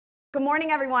Good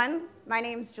morning, everyone. My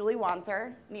name is Julie Wanzer.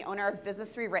 I'm the owner of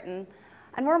Business Rewritten,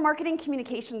 and we're a marketing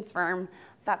communications firm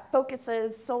that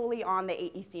focuses solely on the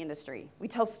AEC industry. We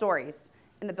tell stories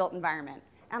in the built environment.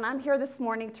 And I'm here this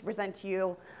morning to present to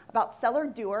you about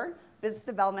Seller-Doer, business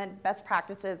development, best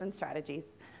practices, and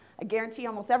strategies. I guarantee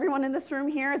almost everyone in this room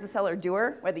here is a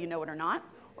Seller-Doer, whether you know it or not,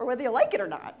 or whether you like it or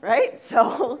not, right?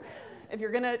 So if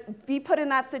you're gonna be put in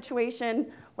that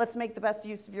situation, let's make the best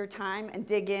use of your time and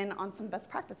dig in on some best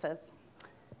practices.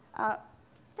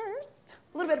 First,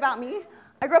 a little bit about me.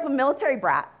 I grew up a military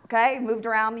brat, okay? Moved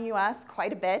around the US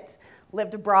quite a bit,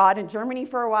 lived abroad in Germany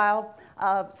for a while.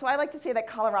 So I like to say that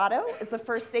Colorado is the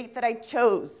first state that I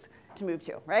chose to move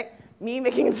to, right? Me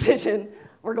making a decision,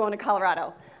 we're going to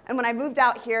Colorado. And when I moved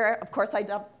out here, of course, I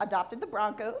adopted the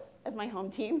Broncos as my home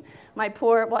team. My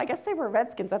poor, well, I guess they were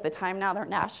Redskins at the time. Now they're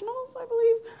Nationals, I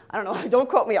believe. I don't know. Don't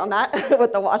quote me on that,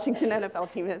 what the Washington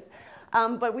NFL team is.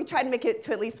 But we try to make it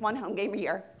to at least one home game a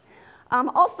year.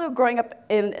 Also, growing up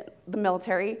in the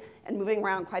military and moving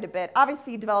around quite a bit,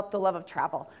 obviously developed a love of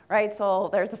travel, right? So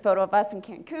there's a photo of us in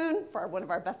Cancun for one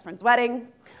of our best friend's wedding.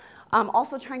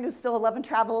 Also trying to instill a love and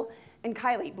travel in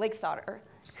Kylie, Blake's daughter,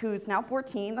 who's now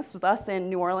 14. This was us in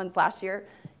New Orleans last year,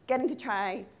 getting to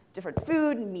try different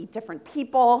food and meet different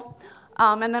people.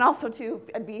 And then also, too,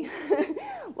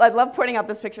 I love pointing out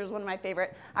this picture, is one of my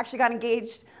favorite. I actually got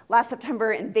engaged last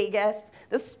September in Vegas.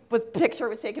 This picture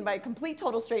was taken by a complete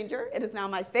total stranger. It is now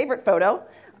my favorite photo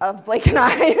of Blake and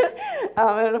I.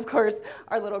 And of course,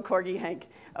 our little corgi, Hank,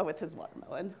 with his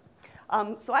watermelon.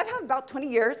 So I've had about 20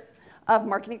 years of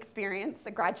marketing experience. I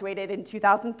graduated in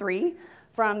 2003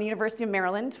 from the University of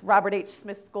Maryland, Robert H.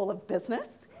 Smith School of Business.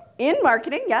 In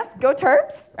marketing, yes, go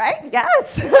Terps, right?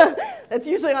 Yes, that's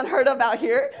usually unheard of out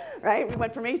here, right? We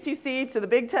went from ACEC to the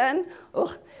Big Ten.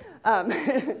 But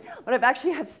I've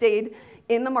actually stayed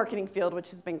in the marketing field,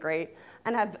 which has been great,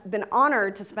 and have been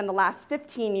honored to spend the last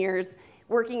 15 years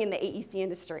working in the AEC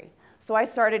industry. So I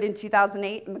started in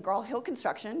 2008 in McGraw-Hill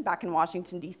Construction back in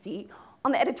Washington, D.C.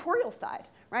 on the editorial side,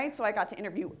 right? So I got to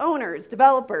interview owners,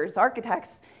 developers,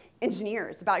 architects,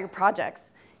 engineers about your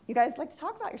projects. You guys like to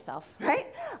talk about yourselves, right?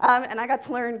 And I got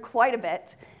to learn quite a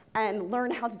bit and learn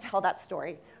how to tell that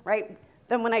story, right?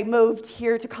 Then when I moved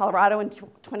here to Colorado in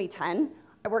 2010,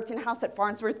 I worked in-house at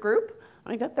Farnsworth Group.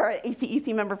 When I got there, an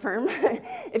ACEC member firm.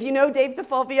 If you know Dave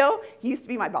DeFulvio, he used to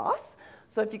be my boss.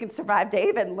 So if you can survive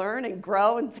Dave and learn and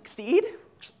grow and succeed,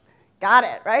 got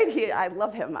it, right? I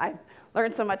love him. I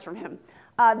learned so much from him.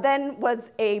 Then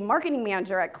was a marketing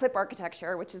manager at Clip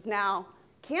Architecture, which is now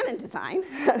Canon Design.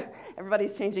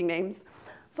 Everybody's changing names.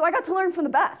 So I got to learn from the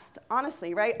best,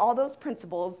 honestly, right? All those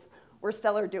principles were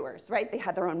seller-doers, right? They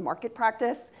had their own market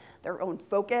practice, their own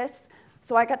focus.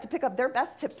 So I got to pick up their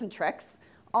best tips and tricks.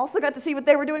 Also got to see what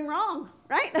they were doing wrong,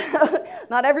 right?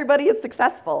 Not everybody is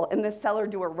successful in this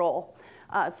seller-doer role.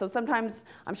 So sometimes,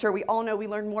 I'm sure we all know we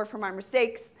learn more from our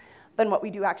mistakes than what we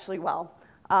do actually well.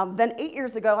 Then 8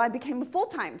 years ago, I became a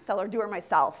full-time seller-doer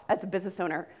myself as a business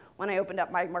owner when I opened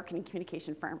up my marketing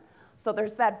communication firm. So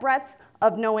there's that breadth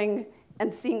of knowing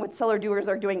and seeing what seller-doers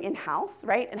are doing in-house,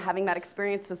 right? And having that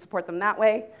experience to support them that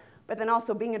way. But then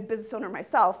also being a business owner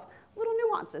myself, little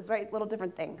nuances, right? Little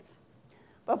different things.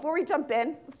 But before we jump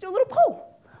in, let's do a little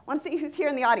poll. I want to see who's here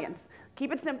in the audience.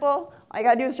 Keep it simple. All you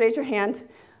got to do is raise your hand.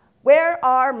 Where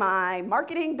are my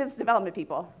marketing business development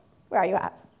people? Where are you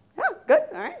at? Oh, good,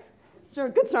 all right. Sure,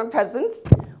 good, strong presence.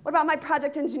 What about my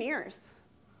project engineers?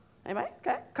 Anybody?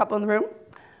 Okay, a couple in the room.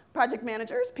 Project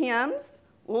managers, PMs.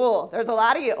 Ooh, there's a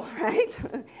lot of you, right?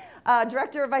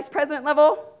 Director or vice president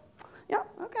level. Yeah,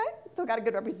 okay, still got a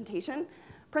good representation.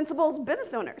 Principals,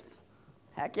 business owners.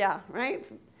 Heck yeah, right?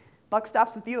 Buck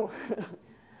stops with you.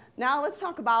 Now let's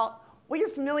talk about what your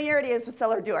familiarity is with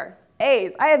seller-doer.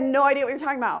 A's, I have no idea what you're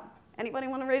talking about. Anybody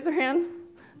want to raise their hand?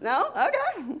 No?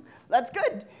 Okay, that's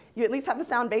good. You at least have a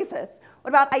sound basis. What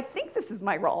about, I think this is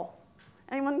my role?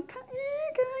 Anyone? Kind of.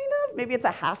 Maybe it's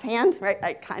a half hand, right?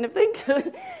 I kind of think.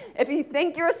 If you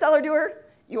think you're a seller-doer,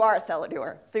 you are a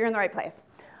seller-doer. So you're in the right place.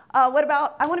 What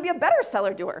about, I want to be a better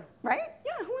seller-doer, right?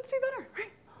 Yeah, who wants to be better,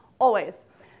 right? Always.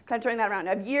 Kind of turning that around.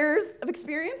 I have years of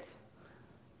experience.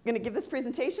 I'm going to give this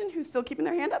presentation. Who's still keeping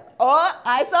their hand up? Oh,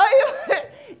 I saw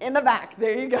you in the back.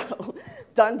 There you go.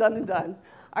 Done, done, and done.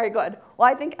 All right, good. Well,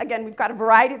 I think, again, we've got a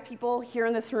variety of people here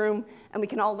in this room, and we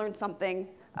can all learn something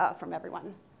from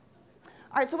everyone.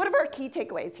 All right, so what are our key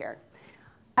takeaways here?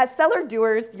 As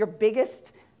seller-doers, your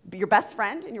best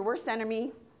friend and your worst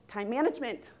enemy, time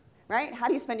management, right? How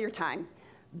do you spend your time?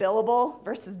 Billable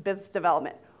versus business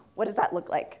development. What does that look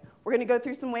like? We're going to go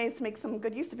through some ways to make some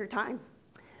good use of your time.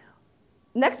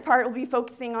 Next part will be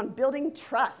focusing on building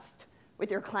trust with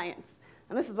your clients.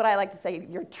 And this is what I like to say,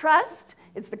 your trust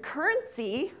is the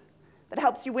currency that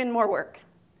helps you win more work.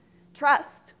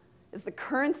 Trust is the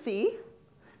currency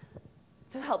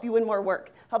to help you win more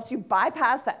work. Helps you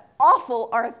bypass that awful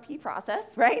RFP process,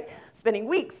 right? Spending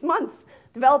weeks, months,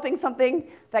 developing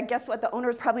something that, guess what, the owner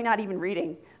is probably not even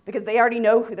reading because they already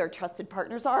know who their trusted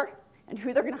partners are and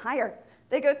who they're going to hire.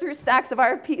 They go through stacks of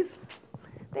RFPs.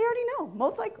 They already know,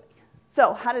 most likely.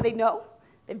 So how do they know?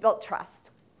 They've built trust.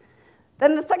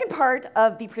 Then the second part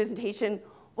of the presentation,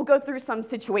 we'll go through some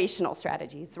situational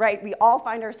strategies, right? We all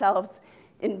find ourselves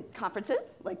in conferences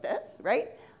like this, right?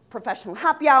 Professional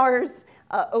happy hours,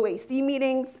 OAC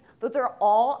meetings. Those are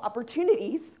all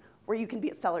opportunities where you can be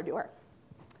a seller-doer.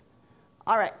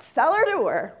 All right,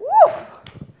 seller-doer. Woo!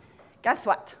 Guess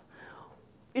what?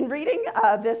 In reading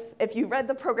this, if you read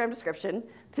the program description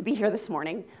to be here this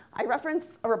morning, I reference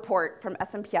a report from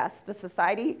SMPS, the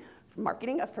Society for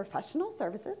Marketing of Professional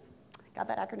Services. Got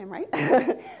that acronym right?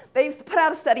 They put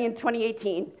out a study in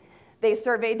 2018. They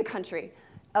surveyed the country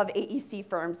of AEC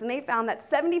firms, and they found that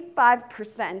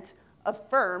 75% of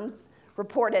firms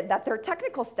reported that their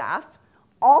technical staff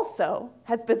also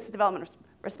has business development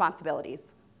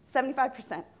responsibilities.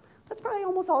 75%. That's probably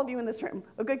almost all of you in this room,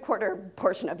 a good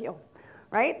portion of you,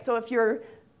 right? So if you're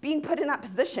being put in that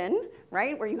position,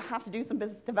 right, where you have to do some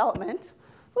business development,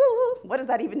 woo, what does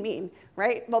that even mean,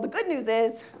 right? Well, the good news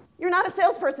is you're not a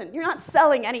salesperson. You're not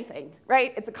selling anything,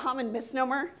 right? It's a common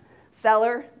misnomer,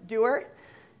 seller, doer.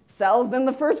 Sells in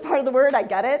the first part of the word, I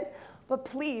get it. But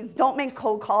please, don't make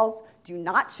cold calls. Do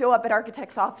not show up at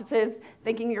architects' offices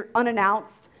thinking you're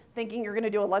unannounced, thinking you're going to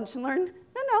do a lunch and learn.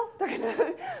 No, they're going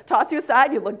to toss you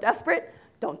aside. You look desperate.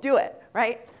 Don't do it,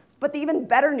 right? But the even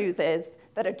better news is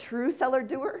that a true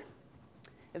seller-doer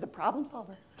is a problem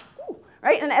solver,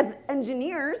 right? And as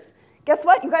engineers, guess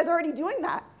what? You guys are already doing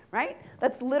that, right?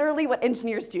 That's literally what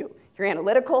engineers do. You're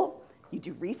analytical, you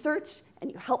do research,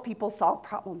 and you help people solve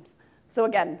problems. So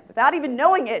again, without even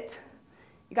knowing it,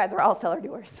 you guys are all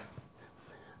seller-doers.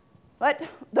 But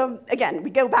again, we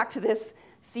go back to this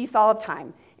seesaw of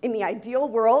time. In the ideal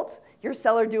world, your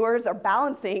seller-doers are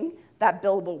balancing that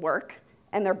billable work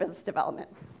and their business development.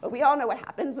 But we all know what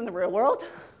happens in the real world.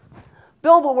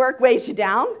 Billable work weighs you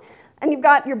down, and you've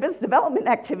got your business development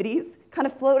activities kind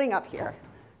of floating up here,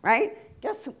 right?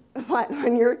 Guess what?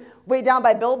 When you're weighed down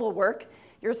by billable work,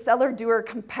 your seller-doer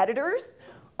competitors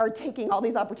are taking all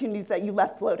these opportunities that you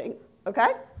left floating,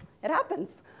 okay? It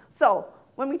happens. So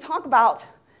when we talk about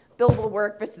billable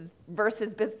work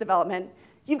versus business development,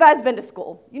 you guys have been to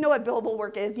school. You know what billable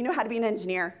work is. You know how to be an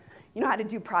engineer. You know how to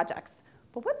do projects.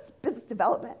 But what's business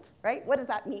development, right? What does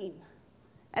that mean?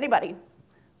 Anybody?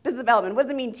 Business development, what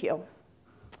does it mean to you?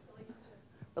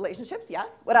 Relationships, yes.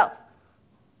 What else?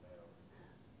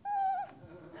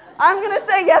 I'm going to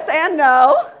say yes and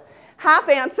no. Half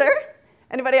answer.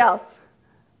 Anybody else?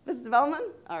 Business development?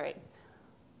 All right.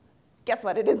 Guess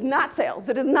what? It is not sales.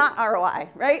 It is not ROI,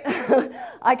 right?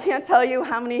 I can't tell you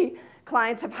how many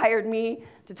clients have hired me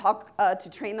to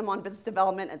train them on business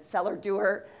development and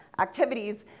seller-doer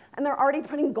activities, and they're already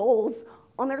putting goals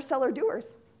on their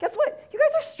seller-doers. Guess what? You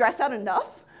guys are stressed out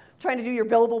enough trying to do your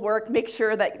billable work, make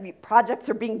sure that projects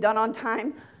are being done on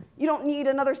time. You don't need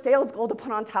another sales goal to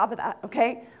put on top of that,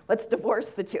 okay? Let's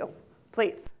divorce the two,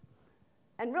 please.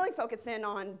 And really focus in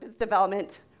on business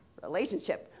development,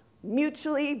 relationship,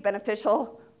 mutually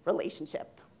beneficial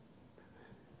relationship.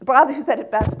 Bob, who said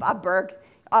it best, Bob Berg,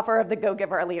 author of The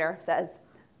Go-Giver Leader, says,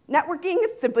 networking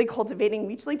is simply cultivating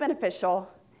mutually beneficial,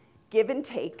 give and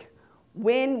take,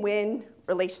 win-win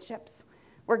relationships.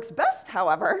 Works best,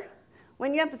 however,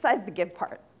 when you emphasize the give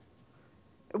part.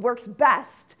 It works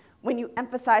best when you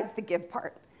emphasize the give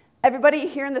part. Everybody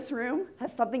here in this room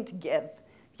has something to give.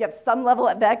 You have some level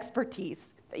of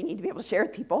expertise that you need to be able to share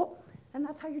with people, and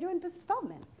that's how you're doing business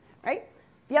development, right?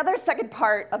 The other second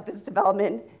part of business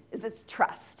development is this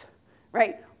trust,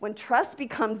 right? When trust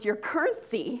becomes your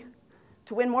currency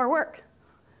to win more work.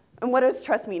 And what does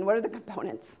trust mean? What are the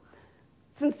components?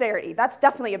 Sincerity, that's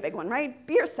definitely a big one, right?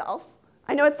 Be yourself.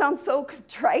 I know it sounds so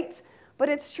trite, but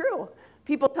it's true.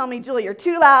 People tell me, Julie, you're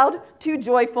too loud, too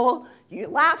joyful, you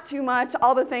laugh too much,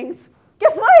 all the things.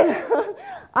 Guess what?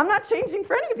 I'm not changing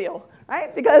for any of you,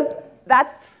 right? Because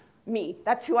that's me.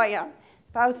 That's who I am.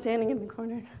 If I was standing in the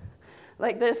corner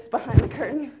like this behind the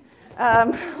curtain,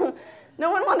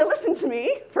 no one wanted to listen to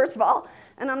me, first of all,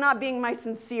 and I'm not being my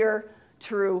sincere,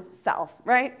 true self,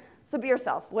 right? So be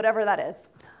yourself, whatever that is.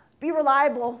 Be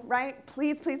reliable, right?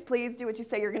 Please, please, please do what you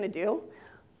say you're going to do.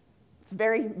 It's a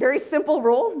very, very simple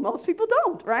rule. Most people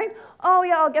don't, right? Oh,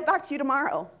 yeah, I'll get back to you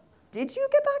tomorrow. Did you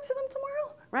get back to them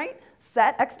tomorrow, right?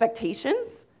 Set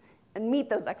expectations and meet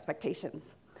those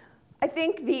expectations. I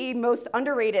think the most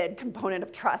underrated component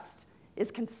of trust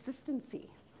is consistency,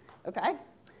 okay?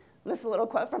 This is a little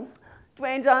quote from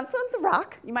Dwayne Johnson, The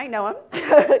Rock. You might know him.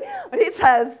 But he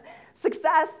says,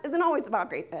 success isn't always about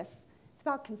greatness. It's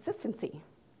about consistency.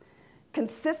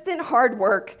 Consistent hard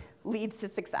work leads to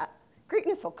success.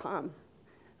 Greatness will come,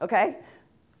 okay?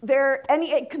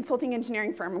 Any consulting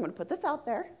engineering firm, I'm going to put this out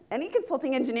there, any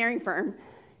consulting engineering firm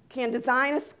can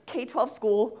design a K-12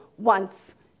 school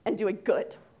once and do it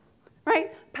good,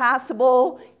 right?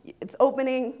 Passable, it's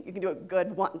opening, you can do it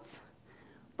good once.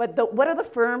 But what are the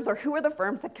firms, or who are the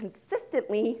firms that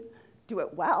consistently do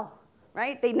it well,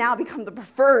 right? They now become the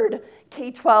preferred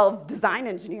K-12 design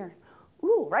engineer.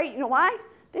 Ooh, right, you know why?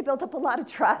 They built up a lot of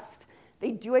trust.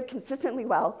 They do it consistently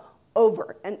well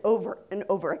over and over and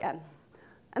over again.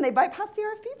 And they bypass the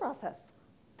RFP process.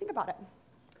 Think about it.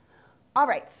 All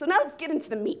right, so now let's get into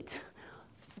the meat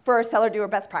for our Seller-Doer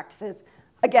best practices.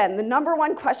 Again, the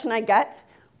 #1 question I get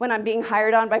when I'm being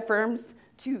hired on by firms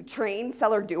to train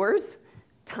Seller-Doers,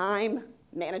 time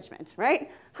management, right?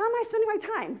 How am I spending my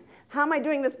time? How am I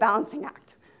doing this balancing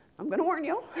act? I'm going to warn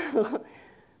you.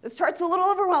 This chart's a little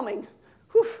overwhelming.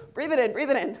 Whew, breathe it in,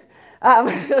 breathe it in.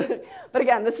 But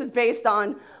again, this is based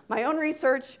on my own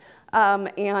research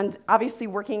and obviously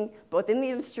working both in the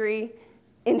industry,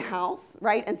 in-house,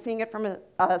 right, and seeing it from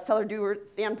a Seller-Doer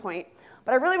standpoint.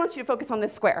 But I really want you to focus on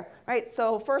this square, right?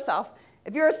 So first off,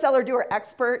 if you're a Seller-Doer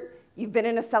expert, you've been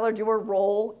in a Seller-Doer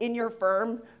role in your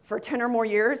firm for 10 or more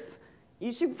years,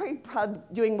 you should be probably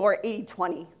doing more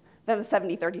 80-20 than the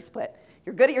 70-30 split.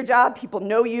 You're good at your job, people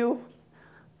know you,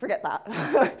 forget that.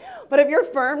 But if your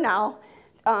firm now,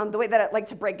 the way that I'd like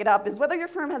to break it up is whether your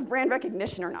firm has brand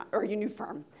recognition or not, or your new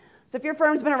firm. So if your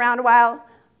firm's been around a while,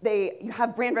 you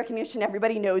have brand recognition,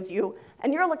 everybody knows you,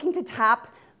 and you're looking to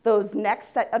tap those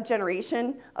next set of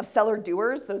generation of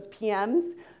Seller-Doers, those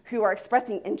PMs who are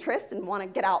expressing interest and want to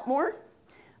get out more,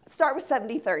 start with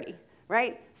 70-30,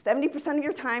 right? 70% of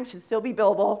your time should still be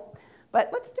billable, but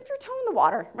let's dip your toe in the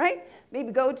water, right?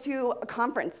 Maybe go to a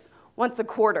conference once a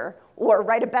quarter or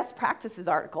write a best practices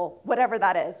article, whatever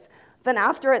that is. Then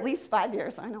after at least 5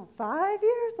 years, I know, 5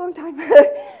 years, long time,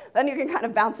 then you can kind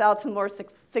of bounce out to more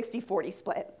 60-40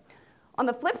 split. On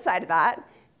the flip side of that,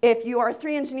 if you are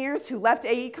 3 engineers who left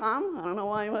AECom, I don't know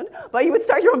why you would, but you would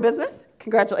start your own business,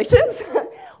 congratulations.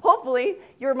 Hopefully,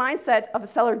 your mindset of a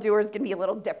Seller-Doer is going to be a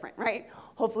little different, right?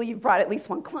 Hopefully, you've brought at least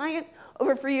 1 client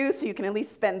over for you, so you can at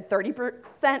least spend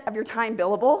 30% of your time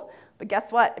billable. But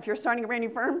guess what? If you're starting a brand new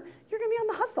firm, you're going to be on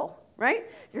the hustle, right?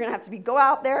 You're going to have to go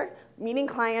out there, meeting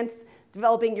clients,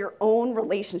 developing your own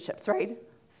relationships, right?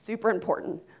 Super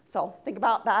important. So think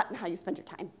about that and how you spend your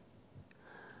time.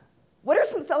 What are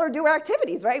some Seller-Doer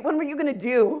activities, right? What are you going to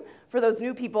do for those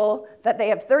new people that they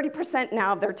have 30%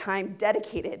 now of their time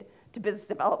dedicated to business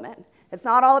development? It's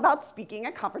not all about speaking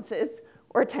at conferences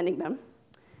or attending them.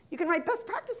 You can write best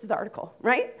practices article,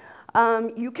 right?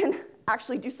 You can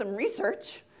actually do some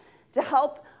research to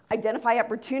help identify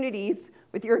opportunities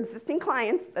with your existing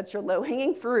clients, that's your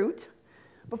low-hanging fruit,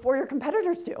 before your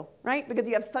competitors do, right? Because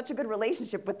you have such a good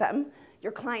relationship with them.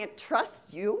 Your client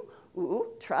trusts you. Ooh,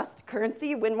 trust,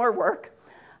 currency, win more work,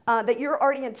 that you're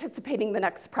already anticipating the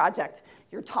next project.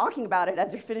 You're talking about it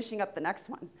as you're finishing up the next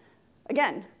one.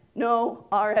 Again, no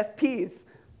RFPs.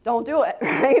 Don't do it,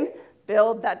 right?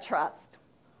 Build that trust.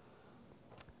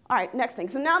 All right, next thing.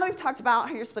 So now that we've talked about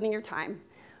how you're spending your time,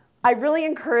 I really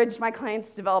encourage my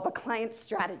clients to develop a client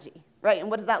strategy, right? And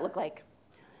what does that look like?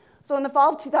 So in the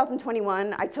fall of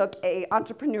 2021, I took an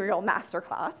entrepreneurial master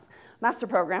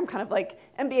program, kind of like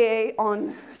MBA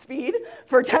on speed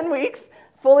for 10 weeks,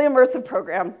 fully immersive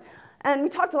program. And we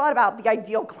talked a lot about the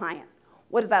ideal client.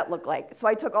 What does that look like? So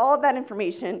I took all of that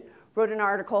information, wrote an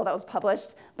article that was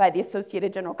published by the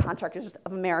Associated General Contractors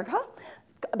of America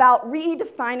about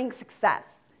redefining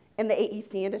success in the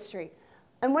AEC industry.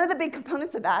 And one of the big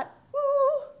components of that,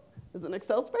 is an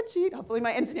Excel spreadsheet. Hopefully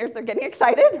my engineers are getting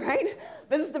excited, right?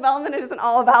 Business development isn't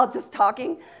all about just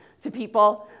talking to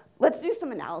people. Let's do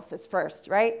some analysis first,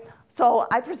 right? So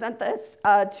I present this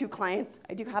to clients.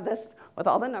 I do have this with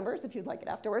all the numbers. If you'd like it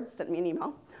afterwards, send me an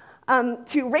email.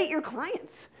 To rate your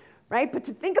clients, right? But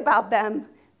to think about them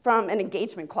from an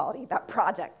engagement quality, that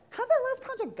project. How'd that last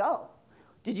project go?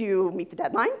 Did you meet the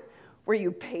deadline? Were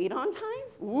you paid on time?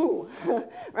 Ooh,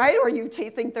 right? Or are you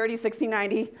chasing 30, 60,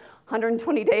 90,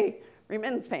 120-day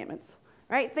remittance payments,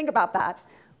 right? Think about that.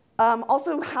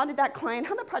 Also, how'd that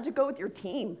project go with your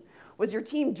team? Was your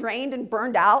team drained and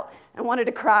burned out and wanted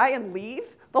to cry and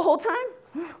leave the whole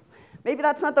time? Maybe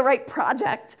that's not the right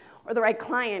project or the right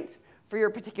client for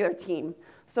your particular team.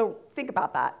 So think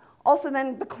about that. Also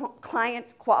then, the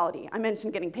client quality. I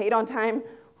mentioned getting paid on time.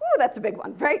 that's a big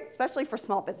one, right? Especially for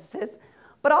small businesses.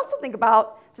 But also think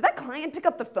about, did that client pick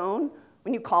up the phone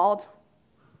when you called?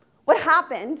 What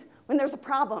happened when there's a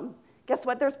problem? Guess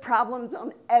what? There's problems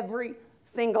on every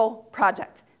single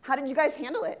project. How did you guys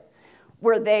handle it?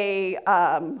 Were they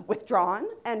withdrawn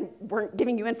and weren't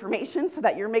giving you information so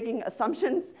that you're making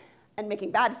assumptions and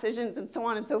making bad decisions and so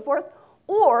on and so forth?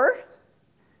 Or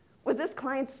was this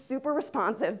client super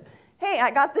responsive? Hey,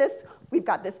 I got this. We've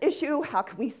got this issue. How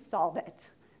can we solve it?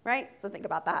 Right? So think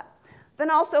about that. Then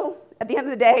also, at the end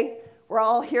of the day, we're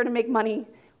all here to make money.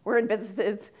 We're in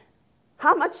businesses.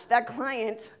 How much that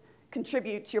client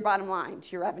contribute to your bottom line,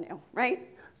 to your revenue, right?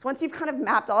 So once you've kind of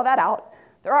mapped all that out,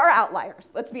 there are outliers,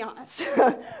 let's be honest,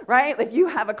 right? If you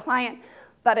have a client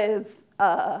that is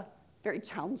very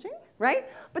challenging, right?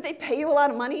 But they pay you a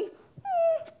lot of money,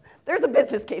 there's a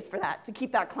business case for that, to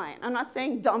keep that client. I'm not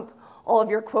saying dump all of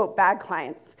your, quote, bad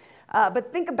clients.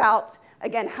 But think about,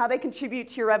 again, how they contribute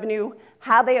to your revenue,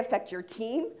 how they affect your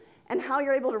team, and how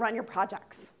you're able to run your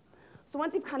projects. So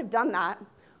once you've kind of done that,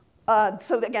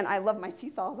 so again, I love my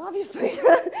seesaws, obviously.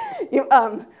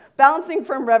 Balancing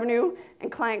firm revenue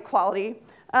and client quality,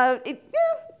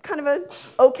 kind of an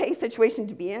okay situation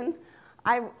to be in.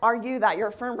 I argue that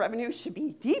your firm revenue should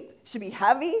be deep, should be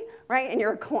heavy, right? And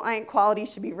your client quality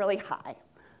should be really high.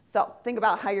 So think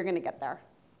about how you're going to get there.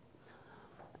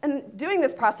 And doing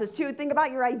this process, too, think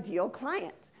about your ideal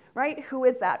client, right? Who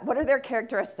is that? What are their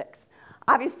characteristics?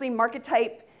 Obviously, market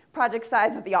type, project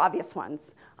size are the obvious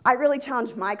ones. I really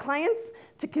challenge my clients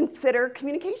to consider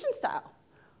communication style.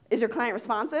 Is your client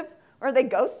responsive, or are they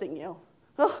ghosting you?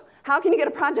 Ugh, how can you get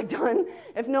a project done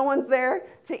if no one's there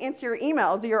to answer your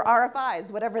emails or your RFIs,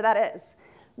 whatever that is?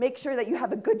 Make sure that you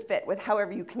have a good fit with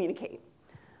however you communicate.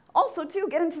 Also, too,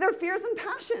 get into their fears and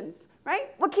passions,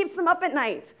 right? What keeps them up at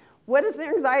night? What is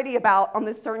their anxiety about on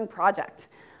this certain project?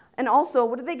 And also,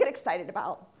 what do they get excited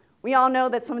about? We all know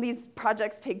that some of these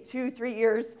projects take 2-3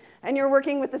 years, and you're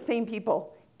working with the same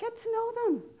people. Get to know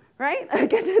them, right?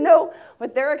 Get to know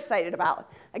what they're excited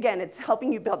about. Again, it's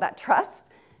helping you build that trust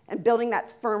and building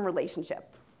that firm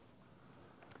relationship.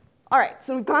 All right,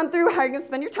 so we've gone through how you're going to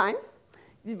spend your time.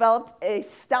 You developed a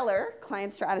stellar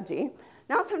client strategy.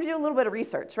 Now it's time to do a little bit of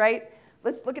research, right?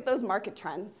 Let's look at those market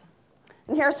trends.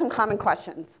 And here are some common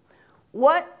questions.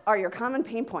 What are your common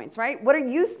pain points, right? What are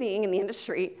you seeing in the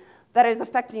industry that is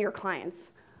affecting your clients?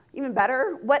 Even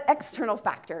better, what external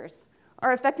factors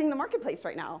are affecting the marketplace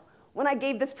right now? When I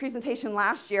gave this presentation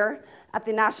last year at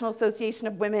the National Association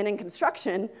of Women in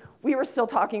Construction, we were still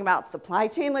talking about supply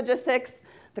chain logistics,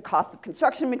 the cost of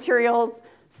construction materials,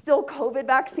 still COVID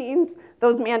vaccines,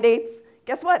 those mandates.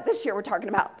 Guess what? This year we're talking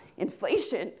about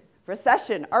inflation,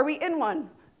 recession. Are we in one?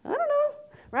 I don't know,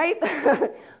 right?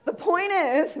 The point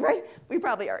is, right? We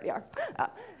probably already are.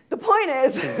 The point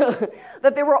is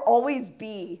that there will always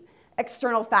be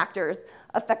external factors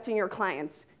affecting your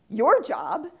clients. Your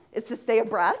job is to stay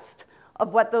abreast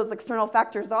of what those external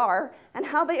factors are and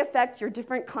how they affect your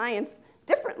different clients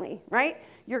differently, right?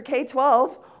 Your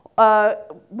K-12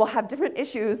 will have different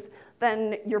issues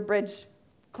than your bridge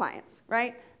clients,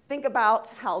 right? Think about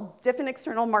how different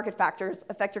external market factors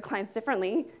affect your clients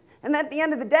differently, and at the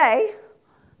end of the day,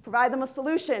 provide them a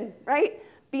solution, right?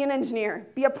 Be an engineer,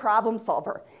 be a problem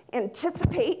solver,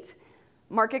 anticipate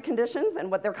market conditions and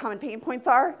what their common pain points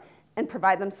are, and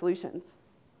provide them solutions.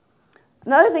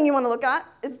 Another thing you want to look at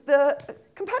is the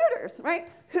competitors, right?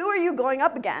 Who are you going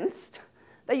up against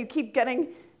that you keep getting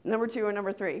number 2 or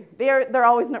number 3? They're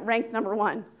always ranked number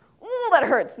 1. Ooh, that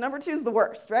hurts. Number 2 is the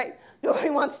worst, right? Nobody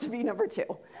wants to be number 2.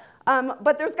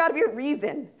 But there's got to be a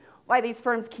reason why these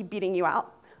firms keep beating you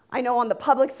out. I know on the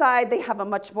public side, they have a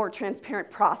much more transparent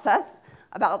process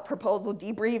about proposal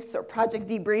debriefs or project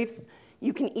debriefs.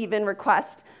 You can even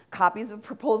request copies of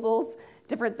proposals,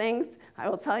 different things. I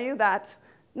will tell you that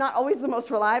not always the most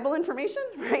reliable information,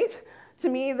 right? To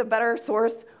me, the better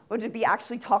source would be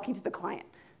actually talking to the client.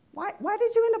 Why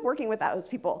did you end up working with those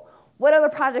people? What other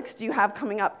projects do you have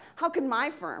coming up? How can my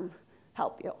firm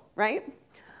help you, right?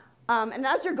 And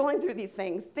as you're going through these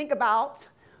things, think about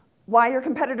why your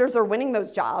competitors are winning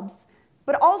those jobs,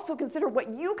 but also consider what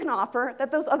you can offer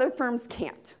that those other firms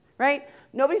can't, right?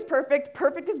 Nobody's perfect.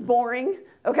 Perfect is boring,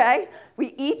 okay?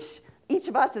 We each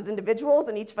of us as individuals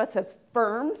and each of us as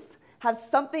firms have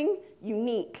something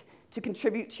unique to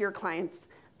contribute to your clients.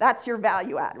 That's your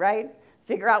value add, right?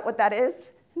 Figure out what that is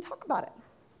and talk about it.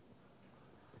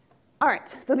 All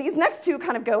right, so these next two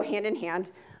kind of go hand in hand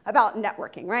about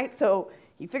networking, right? So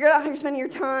you figured out how you're spending your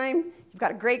time, you've got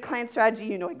a great client strategy,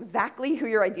 you know exactly who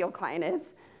your ideal client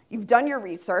is, you've done your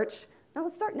research, now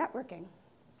let's start networking.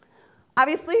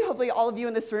 Obviously, hopefully all of you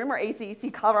in this room are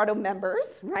ACEC Colorado members,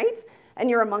 right? and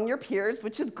you're among your peers,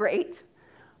 which is great.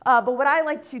 But what I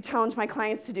like to challenge my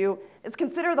clients to do is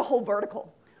consider the whole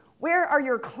vertical. Where are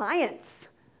your clients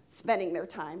spending their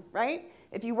time, right?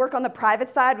 If you work on the private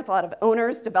side with a lot of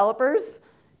owners, developers,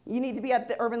 you need to be at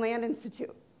the Urban Land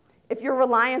Institute. If you're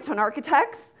reliant on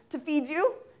architects to feed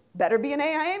you, better be an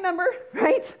AIA member,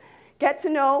 right? Get to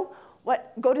know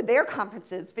go to their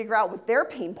conferences, figure out what their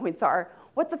pain points are,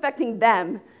 what's affecting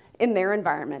them in their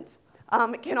environment.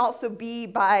 It can also be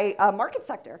by market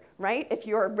sector, right? If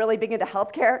you're really big into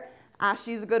healthcare,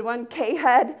 ASHI is a good one.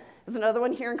 K-Head is another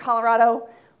one here in Colorado.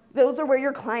 Those are where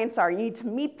your clients are. You need to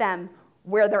meet them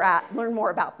where they're at, learn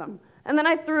more about them. And then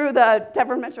I threw the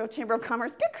Denver Metro Chamber of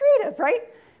Commerce, get creative, right?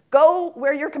 Go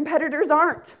where your competitors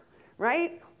aren't,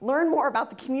 right? Learn more about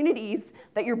the communities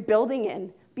that you're building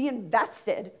in. Be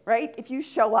invested, right? If you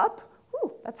show up,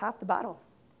 whew, that's half the battle.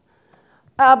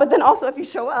 But then also if you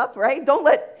show up, right, don't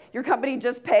let your company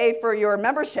just pay for your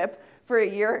membership for a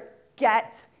year.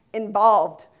 Get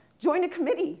involved. Join a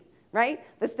committee, right?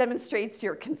 This demonstrates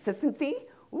your consistency.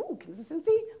 Ooh,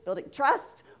 consistency, building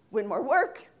trust, win more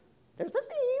work. There's a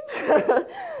theme.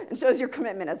 And shows your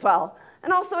commitment as well.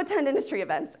 And also attend industry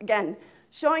events. Again,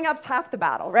 showing up's half the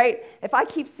battle, right? If I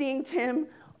keep seeing Tim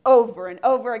over and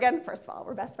over again, first of all,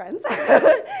 we're best friends.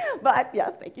 But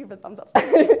yes, thank you for the thumbs up.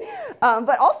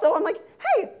 But also, I'm like,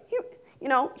 hey,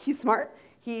 he's smart.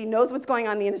 He knows what's going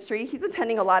on in the industry. He's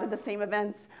attending a lot of the same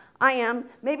events I am.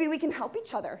 Maybe we can help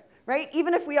each other, right?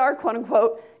 Even if we are, quote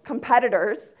unquote,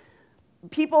 competitors,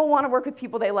 people want to work with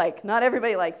people they like. Not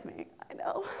everybody likes me, I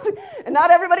know. And not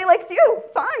everybody likes you.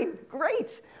 Fine, great.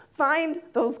 Find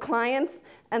those clients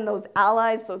and those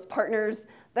allies, those partners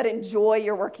that enjoy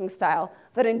your working style,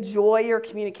 that enjoy your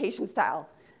communication style.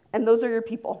 And those are your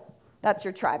people. That's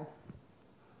your tribe.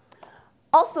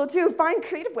 Also, too, find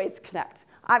creative ways to connect.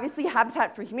 Obviously,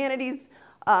 Habitat for Humanity's,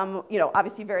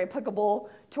 obviously very applicable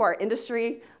to our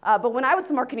industry. But when I was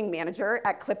the marketing manager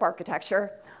at Clip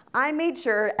Architecture, I made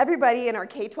sure everybody in our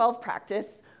K-12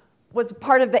 practice was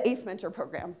part of the ACE Mentor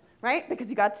program, right? Because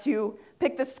you got to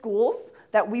pick the schools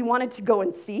that we wanted to go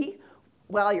and see.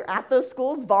 While you're at those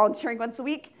schools, volunteering once a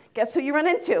week, guess who you run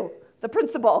into? The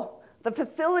principal, the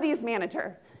facilities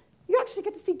manager. You actually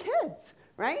get to see kids,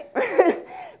 right?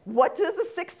 What does a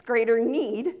sixth grader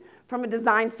need from a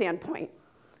design standpoint?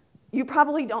 You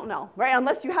probably don't know, right?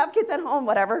 Unless you have kids at home,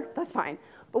 whatever, that's fine.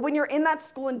 But when you're in that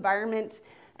school environment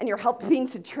and you're helping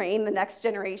to train the next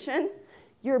generation,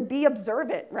 be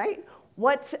observant, right?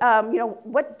 What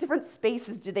different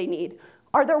spaces do they need?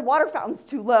 Are their water fountains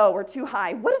too low or too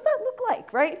high? What does that look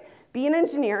like, right? Be an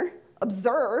engineer,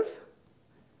 observe,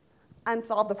 and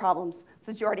solve the problems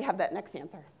since you already have that next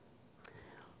answer.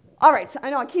 All right, I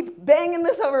know I keep banging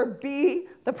this over. Be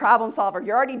the problem solver.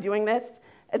 You're already doing this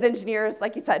as engineers.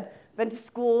 Like you said, been to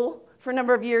school for a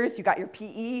number of years. You got your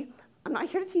PE. I'm not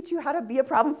here to teach you how to be a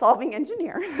problem-solving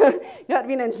engineer. You know how to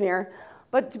be an engineer.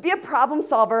 But to be a problem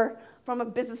solver from a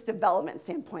business development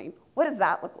standpoint, what does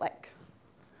that look like?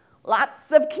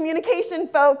 Lots of communication,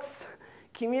 folks.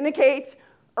 Communicate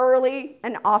early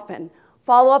and often.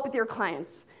 Follow up with your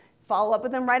clients. Follow up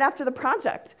with them right after the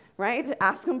project, right?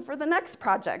 Ask them for the next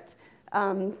project.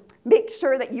 Make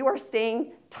sure that you are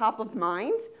staying top of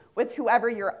mind with whoever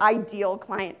your ideal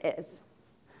client is.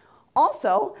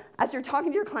 Also, as you're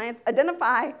talking to your clients,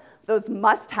 identify those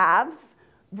must-haves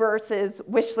versus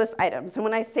wish list items. And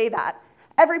when I say that,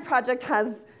 every project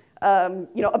has a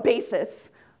basis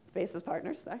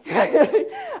partners, sorry,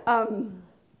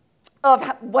 of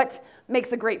what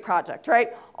makes a great project, right?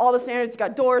 All the standards, you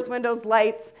got doors, windows,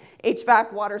 lights,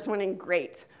 HVAC, water's running,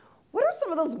 great. What are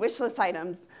some of those wish list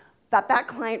items that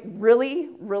client really,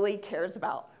 really cares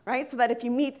about, right? So that if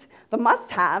you meet the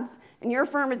must-haves and your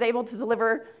firm is able to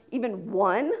deliver even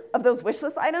one of those wish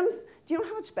list items, do you know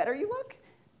how much better you look?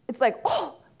 It's like,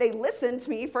 oh, they listened to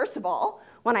me, first of all,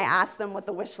 when I asked them what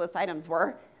the wish list items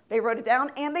were. They wrote it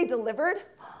down and they delivered.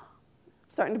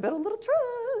 Starting to build a little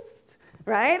trust,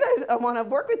 right? I want to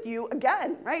work with you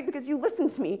again, right? Because you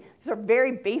listened to me. These are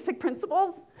very basic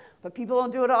principles, but people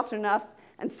don't do it often enough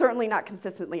and certainly not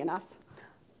consistently enough.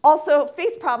 Also,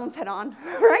 face problems head on,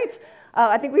 right?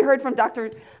 I think we heard from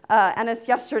Dr. Ennis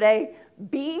yesterday,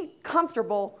 be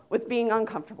comfortable with being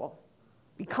uncomfortable.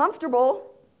 Be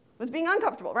comfortable with being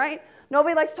uncomfortable, right?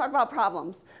 Nobody likes to talk about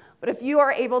problems. But if you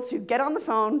are able to get on the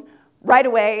phone right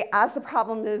away as the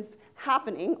problem is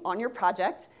happening on your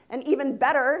project, and even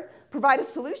better, provide a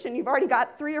solution. You've already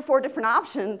got 3 or 4 different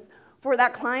options for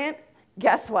that client.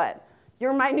 Guess what?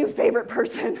 You're my new favorite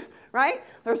person, right?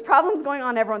 There's problems going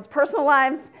on in everyone's personal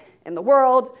lives, in the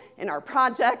world, in our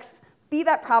projects. Be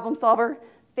that problem solver,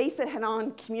 face it head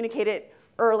on, communicate it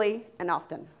early and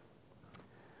often.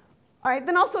 All right,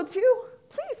 then also too,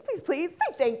 please, please, please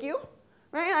say thank you,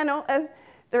 right? I know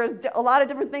there's a lot of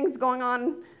different things going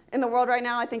on in the world right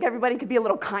now. I think everybody could be a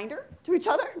little kinder to each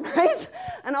other, right?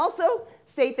 And also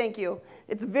say thank you.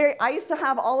 I used to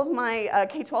have all of my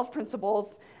K-12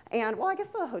 principals, and well, I guess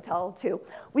the hotel too.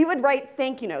 We would write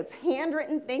thank you notes,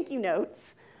 handwritten thank you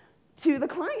notes to the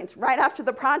client right after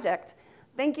the project.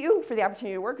 Thank you for the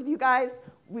opportunity to work with you guys.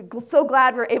 We're so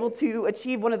glad we're able to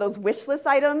achieve one of those wish list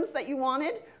items that you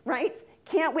wanted, right?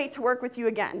 Can't wait to work with you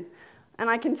again. And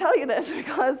I can tell you this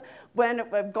because when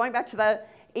going back to the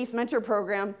ACE Mentor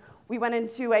program, we went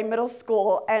into a middle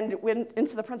school and went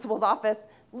into the principal's office,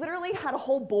 literally had a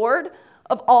whole board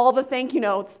of all the thank you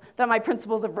notes that my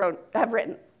principals have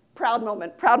written. Proud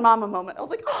moment, proud mama moment. I was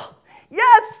like, oh,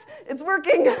 yes, it's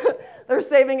working. They're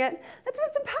saving it.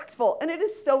 It's impactful, and it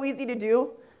is so easy to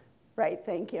do. Right,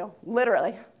 thank you,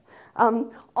 literally.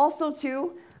 Also,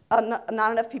 too,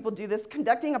 not enough people do this,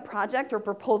 conducting a project or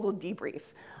proposal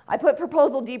debrief. I put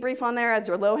proposal debrief on there as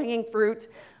your low-hanging fruit.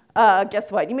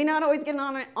 Guess what? You may not always get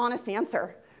an honest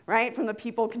answer, right, from the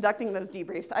people conducting those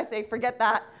debriefs. I say forget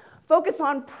that. Focus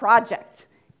on project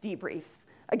debriefs.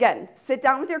 Again, sit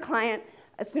down with your client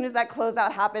as soon as that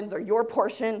closeout happens or your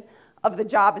portion of the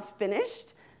job is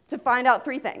finished to find out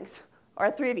 3 things, or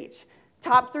 3 of each.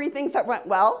 Top 3 things that went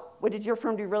well. What did your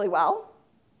firm do really well?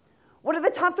 What are the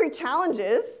top 3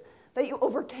 challenges that you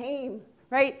overcame,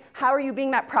 right? How are you being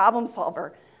that problem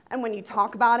solver? And when you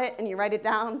talk about it and you write it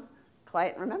down,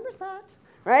 client remembers that,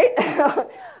 right?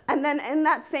 And then in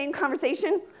that same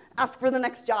conversation, ask for the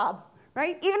next job,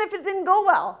 right? Even if it didn't go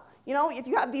well. You know, if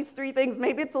you have these 3 things,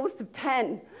 maybe it's a list of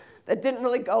 10 that didn't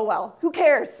really go well. Who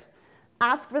cares?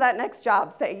 Ask for that next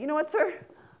job. Say, you know what, sir?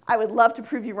 I would love to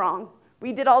prove you wrong.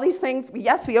 We did all these things.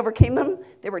 Yes, we overcame them.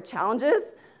 They were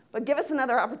challenges. But give us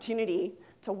another opportunity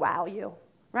to wow you,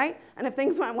 right? And if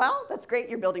things went well, that's great.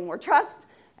 You're building more trust,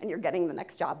 and you're getting the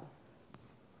next job.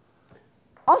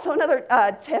 Also, another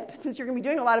tip, since you're going to be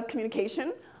doing a lot of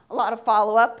communication, a lot of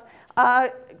follow-up,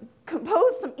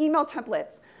 compose some email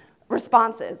templates,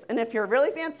 responses. And if you're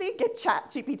really fancy, get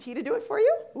ChatGPT to do it for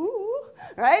you. Ooh,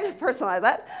 right? Personalize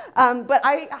that. But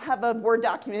I have a Word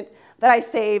document that I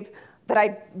save that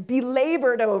I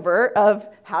belabored over of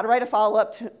how to write a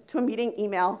follow-up to a meeting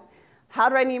email, how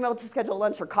to write an email to schedule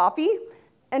lunch or coffee,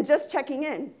 and just checking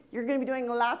in. You're going to be doing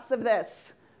lots of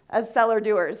this as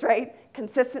seller-doers, right?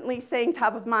 Consistently staying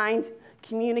top of mind,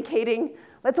 communicating.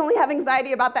 Let's only have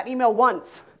anxiety about that email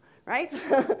once, right?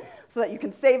 So that you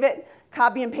can save it,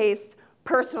 copy and paste,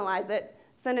 personalize it,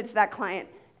 send it to that client,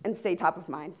 and stay top of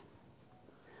mind.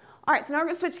 All right, so now we're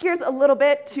going to switch gears a little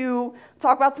bit to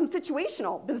talk about some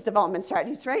situational business development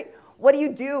strategies, right? What do you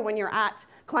do when you're at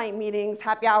client meetings,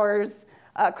 happy hours,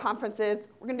 conferences?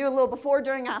 We're going to do a little before,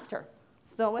 during, after.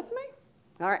 Still with me?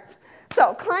 All right.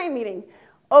 So client meeting,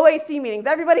 OAC meetings.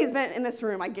 Everybody's been in this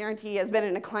room, I guarantee, has been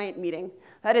in a client meeting.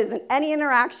 That is in any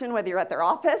interaction, whether you're at their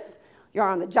office, you're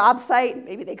on the job site,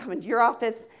 maybe they come into your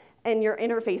office, and you're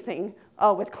interfacing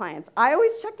with clients. I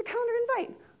always check the calendar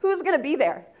invite. Who's going to be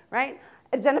there, right?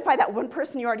 Identify that one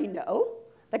person you already know.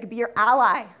 That could be your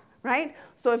ally, right?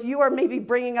 So if you are maybe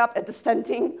bringing up a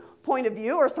dissenting point of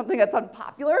view or something that's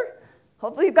unpopular,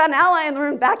 hopefully you've got an ally in the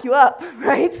room to back you up,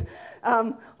 right?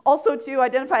 Also to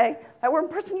identify that one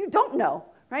person you don't know,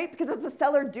 right? Because as a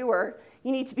seller-doer,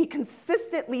 you need to be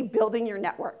consistently building your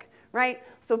network, right?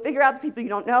 So figure out the people you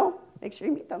don't know, make sure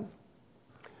you meet them.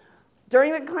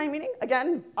 During the client meeting,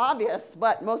 again, obvious,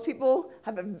 but most people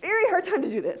have a very hard time to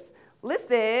do this.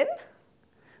 Listen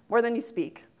more than you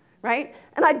speak, right?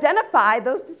 And identify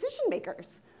those decision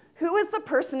makers. Who is the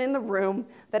person in the room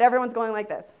that everyone's going like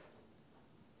this?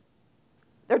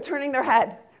 They're turning their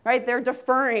head, right? They're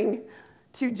deferring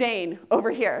to Jane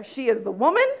over here. She is the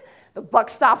woman. The buck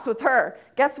stops with her.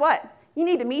 Guess what? You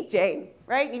need to meet Jane,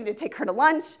 right? You need to take her to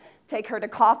lunch, take her to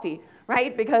coffee,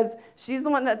 right? Because she's the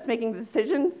one that's making the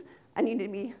decisions, and you need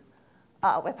to be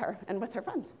with her and with her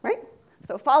friends, right?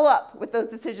 So follow up with those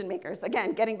decision makers.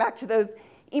 Again, getting back to those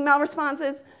email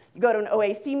responses, you go to an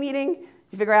OAC meeting,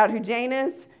 you figure out who Jane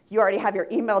is, you already have your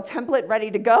email template ready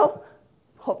to go,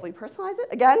 hopefully personalize it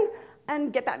again,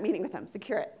 and get that meeting with them,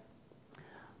 secure it.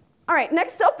 All right,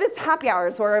 next up is happy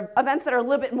hours, or events that are a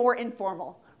little bit more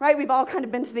informal, right? We've all kind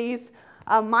of been to these.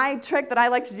 My trick that I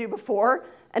like to do before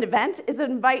an event is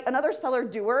invite another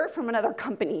seller-doer from another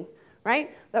company,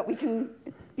 right? That we can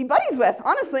be buddies with,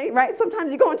 honestly, right?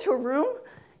 Sometimes you go into a room,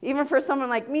 even for someone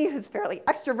like me who's fairly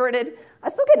extroverted, I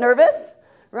still get nervous,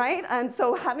 right? And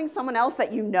so having someone else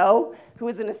that you know who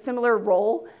is in a similar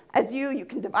role as you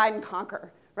can divide and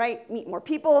conquer, right? Meet more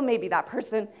people, maybe that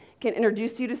person can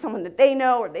introduce you to someone that they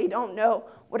know or they don't know,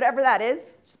 whatever that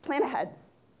is, just plan ahead.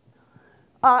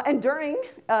 And during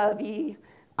the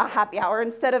happy hour,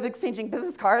 instead of exchanging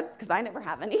business cards, because I never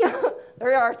have any,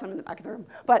 there are some in the back of the room,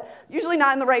 but usually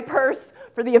not in the right purse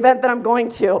for the event that I'm going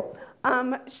to,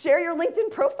 share your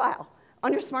LinkedIn profile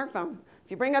on your smartphone.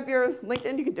 If you bring up your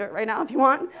LinkedIn, you can do it right now if you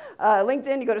want.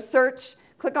 LinkedIn, you go to search,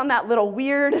 click on that little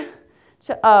weird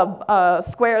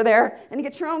square there, and you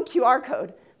get your own QR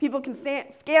code. People can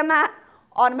scan that,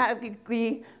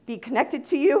 automatically be connected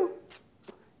to you.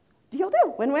 Deal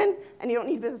do, win-win, and you don't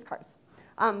need business cards.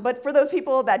 But for those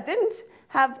people that didn't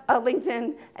have a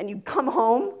LinkedIn and you come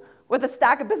home with a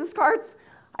stack of business cards,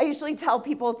 I usually tell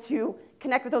people to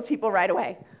connect with those people right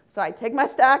away. So I take my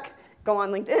stack, go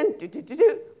on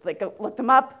LinkedIn, look them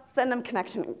up, send them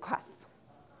connection requests.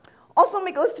 Also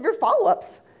make a list of your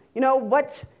follow-ups. You know,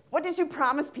 what did you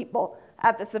promise people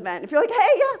at this event? If you're like, hey,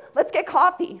 yeah, let's get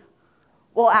coffee,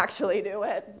 we'll actually do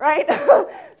it, right?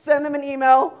 Send them an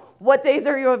email. What days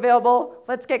are you available?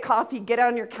 Let's get coffee, get it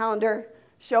on your calendar,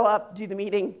 show up, do the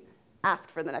meeting, ask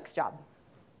for the next job.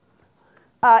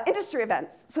 Industry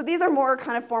events. So these are more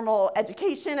kind of formal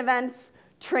education events,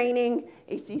 training.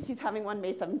 ACEC is having one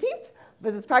May 17th,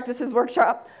 business practices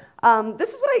workshop. This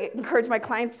is what I encourage my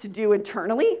clients to do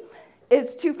internally,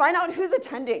 is to find out who's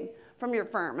attending from your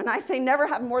firm. And I say never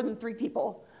have more than 3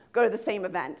 people go to the same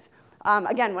event.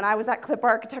 Again, when I was at Clip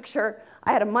Architecture,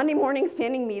 I had a Monday morning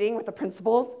standing meeting with the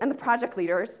principals and the project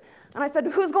leaders, and I said,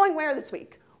 who's going where this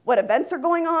week? What events are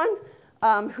going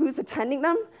on? Who's attending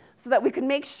them? So that we could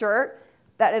make sure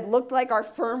that it looked like our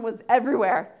firm was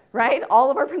everywhere, right? All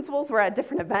of our principals were at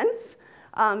different events.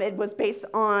 It was based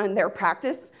on their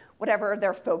practice, whatever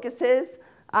their focus is.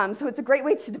 So it's a great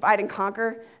way to divide and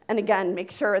conquer, and again,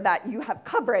 make sure that you have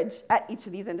coverage at each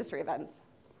of these industry events.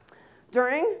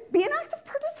 During, be an active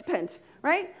participant,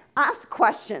 right? Ask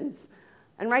questions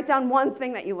and write down one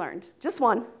thing that you learned. Just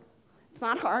one. It's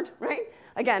not hard, right?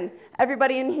 Again,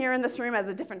 everybody in here in this room has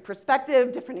a different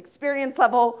perspective, different experience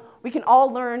level. We can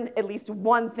all learn at least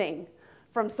one thing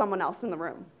from someone else in the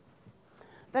room.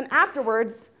 Then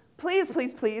afterwards, please,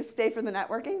 please, please stay for the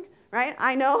networking, right?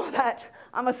 I know that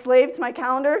I'm a slave to my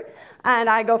calendar, and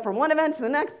I go from one event to the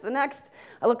next,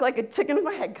 I look like a chicken with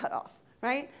my head cut off,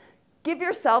 right? Give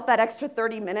yourself that extra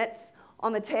 30 minutes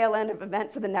on the tail end of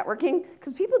event for the networking,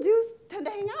 because people do tend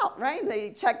to hang out, right?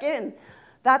 They check in.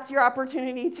 That's your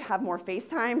opportunity to have more face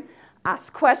time,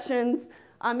 ask questions,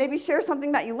 maybe share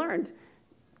something that you learned.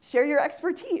 Share your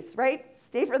expertise, right?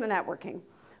 Stay for the networking.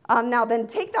 Now then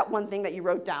take that one thing that you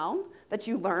wrote down, that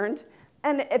you learned,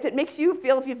 and if it makes you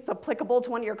feel if it's applicable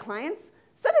to one of your clients,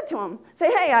 send it to them.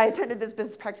 Say, hey, I attended this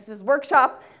business practices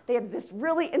workshop. They had this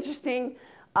really interesting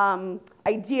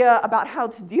idea about how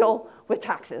to deal with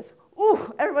taxes.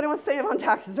 Ooh, everybody wants to save on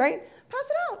taxes, right? Pass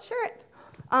it out, share it.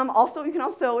 Also, you can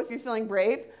also, if you're feeling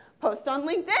brave, post on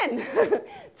LinkedIn.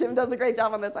 Tim does a great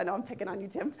job on this. I know I'm picking on you,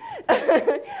 Tim.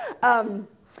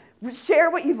 Share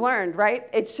what you've learned, right?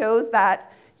 It shows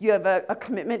that you have a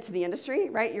commitment to the industry,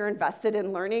 right? You're invested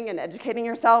in learning and educating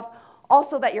yourself.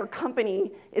 Also that your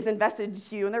company is invested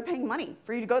to you and they're paying money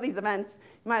for you to go to these events.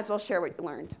 You might as well share what you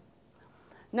learned.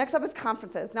 Next up is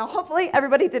conferences. Now, hopefully,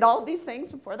 everybody did all of these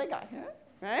things before they got here,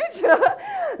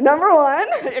 right? Number 1,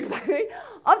 exactly,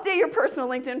 update your personal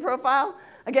LinkedIn profile.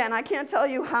 Again, I can't tell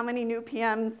you how many new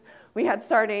PMs we had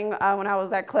starting when I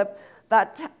was at Clip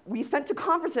that we sent to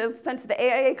conferences, sent to the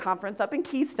AIA conference up in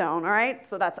Keystone, all right?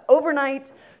 So that's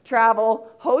overnight, travel,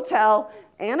 hotel,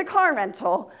 and a car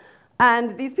rental.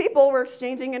 And these people were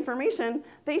exchanging information.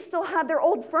 They still had their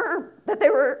old firm that they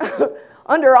were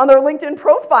under on their LinkedIn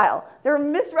profile. They were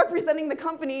misrepresenting the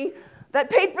company that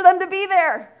paid for them to be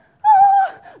there.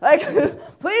 Ah!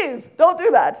 Like, please, don't do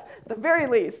that. At the very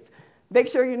least, make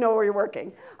sure you know where you're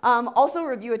working. Also,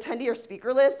 review attendee or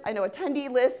speaker lists. I know attendee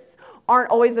lists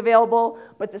aren't always available,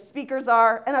 but the speakers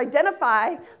are. And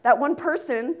identify that one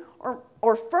person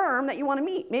or firm that you want to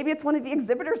meet. Maybe it's one of the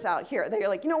exhibitors out here that you're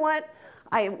like, you know what?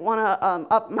 I want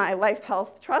to up my life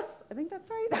health trust. I think that's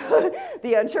right.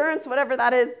 The insurance, whatever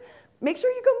that is. Make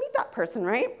sure you go meet that person,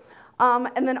 right?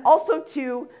 And then also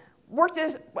to work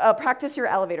to practice your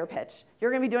elevator pitch.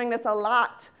 You're going to be doing this a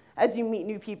lot as you meet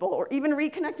new people or even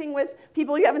reconnecting with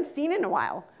people you haven't seen in a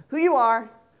while. Who you are,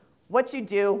 what you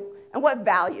do, and what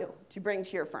value do you bring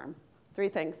to your firm. 3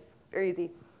 things. Very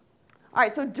easy. All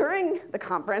right, so during the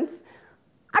conference,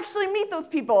 actually meet those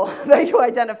people that you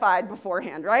identified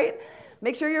beforehand, right?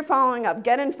 Make sure you're following up.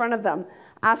 Get in front of them.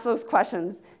 Ask those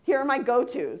questions. Here are my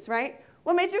go-tos, right?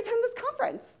 What made you attend this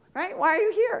conference, right? Why are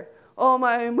you here? Oh,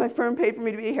 my firm paid for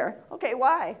me to be here. Okay,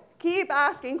 why? Keep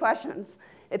asking questions.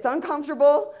 It's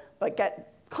uncomfortable, but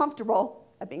get comfortable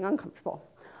at being uncomfortable.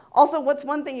 Also, what's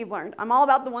one thing you've learned? I'm all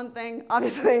about the one thing.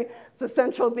 Obviously, it's a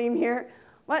central theme here.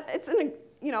 But it's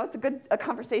it's a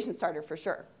conversation starter for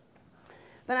sure.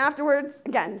 Then afterwards,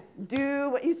 again, do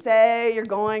what you say you're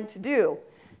going to do.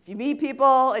 If you meet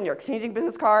people and you're exchanging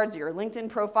business cards, your LinkedIn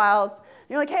profiles, and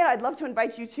you're like, hey, I'd love to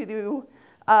invite you to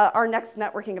our next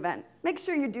networking event. Make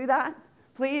sure you do that,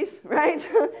 please, right?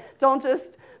 Don't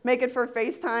just make it for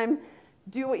FaceTime.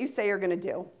 Do what you say you're going to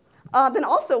do. Then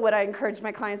also what I encourage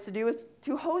my clients to do is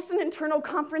to host an internal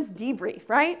conference debrief,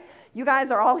 right? You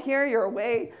guys are all here. You're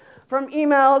away from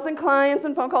emails and clients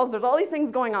and phone calls. There's all these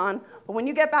things going on. But when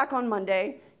you get back on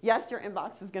Monday, yes, your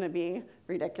inbox is going to be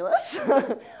ridiculous.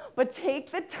 But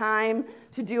take the time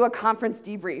to do a conference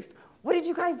debrief. What did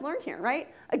you guys learn here, right?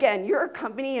 Again, your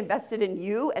company invested in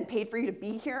you and paid for you to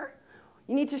be here.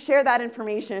 You need to share that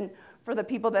information for the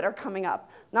people that are coming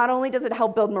up. Not only does it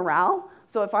help build morale,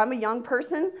 so if I'm a young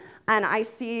person and I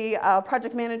see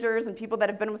project managers and people that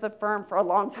have been with a firm for a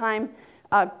long time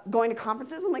going to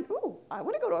conferences, I'm like, ooh, I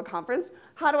want to go to a conference.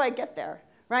 How do I get there,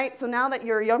 right? So now that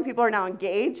your young people are now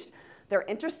engaged, they're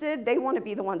interested, they want to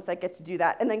be the ones that get to do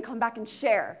that and then come back and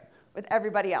share with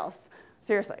everybody else.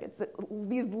 Seriously, it's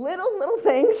these little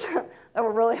things that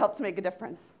will really help to make a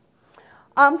difference.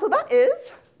 So that is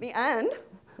the end,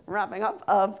 wrapping up,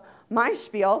 of my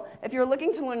spiel. If you're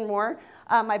looking to learn more,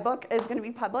 my book is going to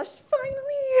be published,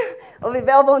 finally. It'll be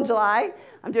available in July.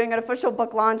 I'm doing an official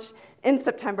book launch in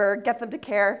September, Get Them to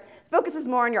Care. It focuses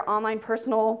more on your online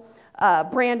personal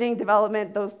branding,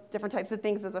 development, those different types of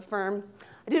things as a firm.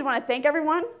 I did want to thank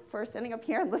everyone for standing up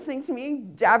here and listening to me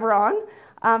jabber on,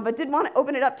 but did want to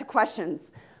open it up to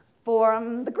questions for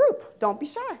the group. Don't be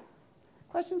shy.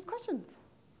 Questions?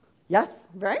 Yes,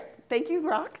 right? Thank you,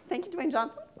 Rock. Thank you, Dwayne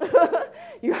Johnson.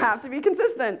 You have to be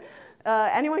consistent.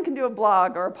 Anyone can do a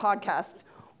blog or a podcast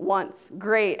once,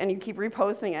 great, and you keep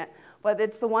reposting it. But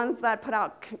it's the ones that put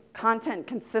out content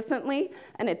consistently,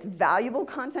 and it's valuable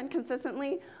content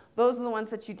consistently. Those are the ones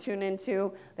that you tune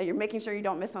into, that you're making sure you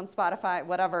don't miss on Spotify,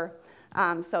 whatever.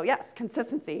 So yes,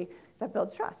 consistency, because that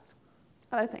builds trust.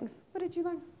 Other things. What did you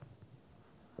learn?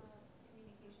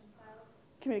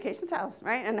 Communication styles,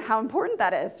 right? And how important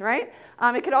that is, right?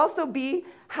 It could also be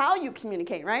how you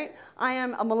communicate, right? I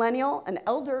am a millennial, an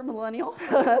elder millennial,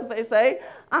 as they say.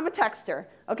 I'm a texter,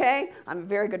 okay? I'm a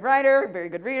very good writer, very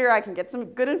good reader. I can get some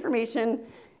good information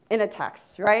in a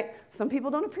text, right? Some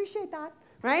people don't appreciate that,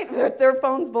 right? Their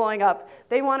phone's blowing up.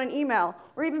 They want an email,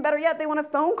 or even better yet, they want a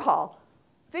phone call.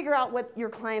 Figure out what your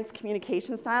client's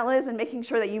communication style is and making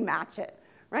sure that you match it.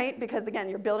 Right? Because again,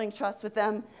 you're building trust with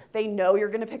them. They know you're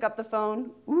going to pick up the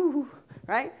phone. Ooh,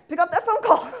 right? Pick up that phone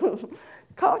call.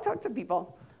 Talk to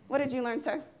people. What did you learn,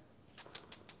 sir?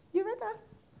 You read that?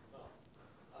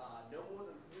 No more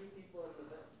than 3 people at the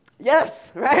event.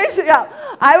 Yes, right? Yeah.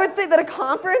 I would say that a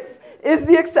conference is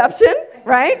the exception,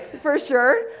 right? For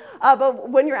sure. But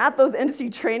when you're at those industry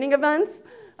training events,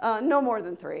 no more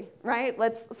than 3, right?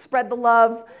 Let's spread the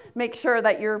love, make sure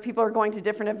that your people are going to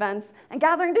different events and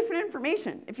gathering different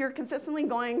information. If you're consistently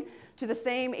going to the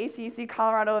same ACEC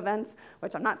Colorado events,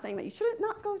 which I'm not saying that you should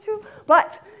not go to,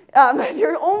 but if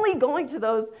you're only going to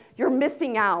those, you're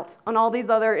missing out on all these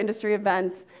other industry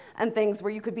events and things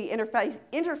where you could be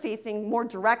interfacing more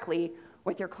directly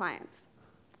with your clients.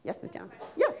 Yes, Ms. John?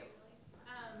 Yes.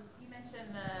 You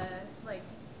mentioned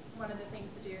one of the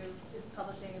things to do is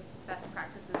publishing a best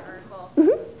practices article.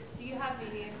 Mm-hmm. Do you have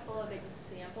maybe a couple of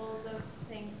examples of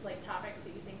things, like topics that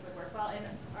you think would work well? And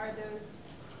are those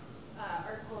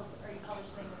articles, are you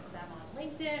publishing them on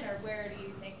LinkedIn, or where do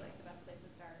you think the best place to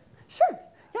start? Sure.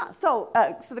 Yeah. So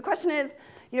the question is,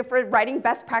 for writing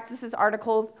best practices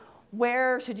articles,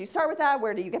 where should you start with that?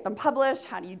 Where do you get them published?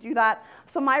 How do you do that?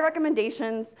 So my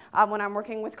recommendations when I'm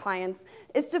working with clients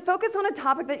is to focus on a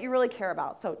topic that you really care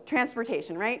about. So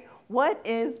transportation, right? What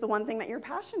is the one thing that you're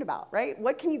passionate about, right?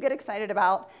 What can you get excited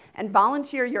about and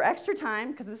volunteer your extra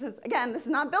time? Because this is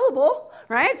not billable,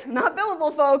 right? Not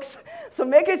billable, folks. So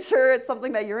making sure it's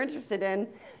something that you're interested in.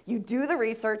 You do the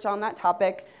research on that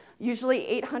topic. Usually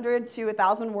 800 to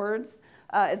 1,000 words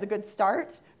is a good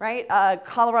start, right?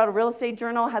 Colorado Real Estate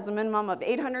Journal has a minimum of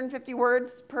 850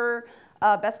 words per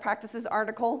best practices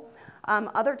article.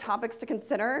 Other topics to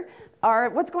consider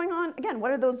are what's going on, again, what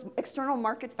are those external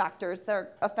market factors that are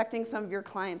affecting some of your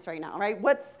clients right now, right?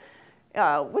 What's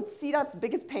CDOT's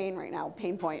biggest pain right now,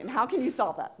 pain point, and how can you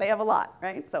solve that? They have a lot,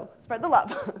 right? So spread the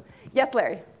love. Yes,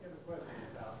 Larry? I have a question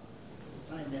about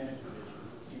the time management issue.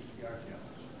 It seems to be our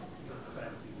challenge because of the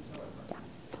fact that you saw it.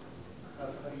 Yes.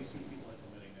 How do you see people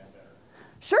implementing that better?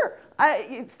 Sure.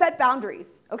 Set boundaries,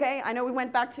 okay? I know we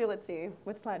went back to, let's see,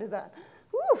 what slide is that?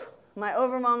 Whew, my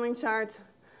overwhelming chart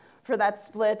for that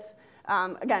split.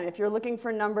 Again, if you're looking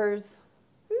for numbers,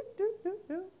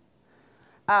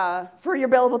 for your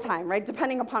billable time, right?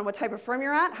 Depending upon what type of firm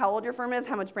you're at, how old your firm is,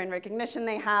 how much brand recognition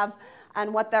they have,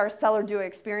 and what their seller-doer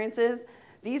experience is.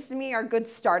 These, to me, are good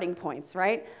starting points,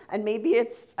 right? And maybe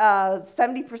it's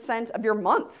 70% of your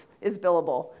month is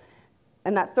billable.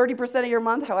 And that 30% of your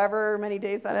month, however many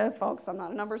days that is, folks, I'm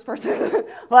not a numbers person,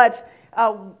 but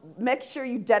make sure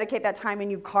you dedicate that time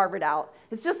and you carve it out.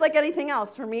 It's just like anything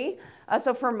else for me.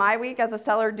 So for my week as a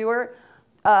seller-doer,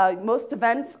 most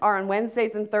events are on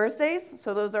Wednesdays and Thursdays.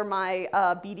 So those are my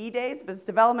BD days, business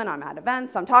development. I'm at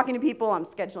events, I'm talking to people, I'm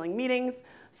scheduling meetings,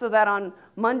 so that on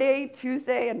Monday,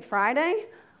 Tuesday, and Friday,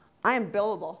 I am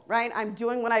billable, right? I'm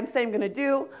doing what I'm saying I'm going to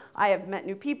do. I have met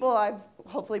new people. I've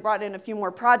hopefully brought in a few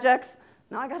more projects.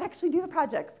 Now I got to actually do the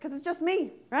projects because it's just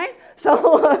me, right?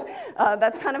 So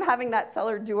that's kind of having that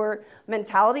seller-doer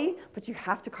mentality, but you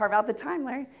have to carve out the time,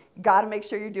 Larry. You got to make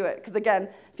sure you do it. Because again,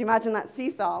 if you imagine that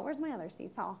seesaw, where's my other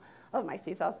seesaw? Oh, my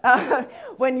seesaws.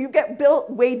 When you get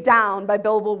weighed down by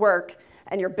billable work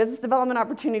and your business development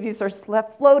opportunities are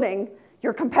left floating,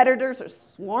 your competitors are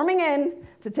swarming in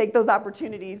to take those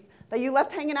opportunities that you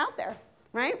left hanging out there,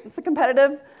 right? It's a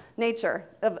competitive nature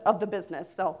of the business.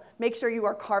 So make sure you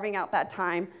are carving out that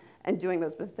time and doing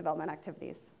those business development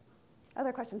activities.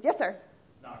 Other questions? Yes, sir?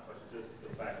 Not a question, just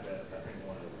the fact that I think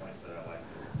one of the points that I like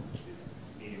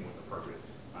is meeting with the purpose,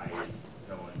 i.e.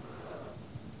 knowing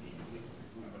who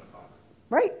you're going to talk to.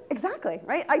 Right, exactly,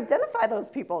 right? Identify those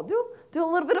people. Do a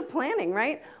little bit of planning,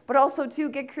 right? But also, to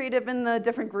get creative in the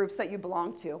different groups that you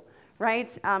belong to,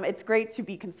 right? It's great to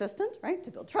be consistent, right?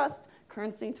 To build trust,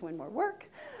 currency, to win more work.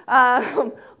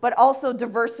 But also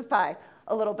diversify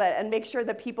a little bit and make sure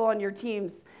that people on your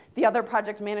teams, the other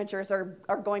project managers, are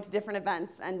going to different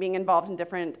events and being involved in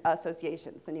different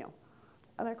associations than you.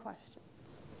 Other questions?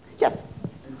 Yes?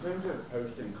 In terms of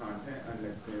posting content on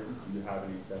LinkedIn, do you have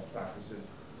any best practices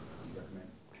you recommend?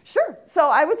 Sure. So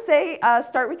I would say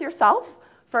start with yourself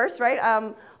first, right?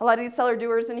 A lot of these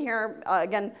seller-doers in here,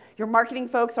 again, your marketing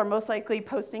folks are most likely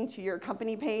posting to your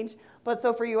company page. But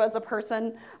so for you as a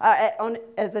person, on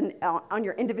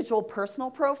your individual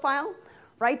personal profile,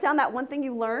 write down that one thing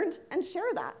you learned and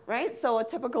share that, right? So a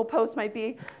typical post might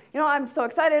be, you know, I'm so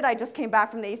excited. I just came back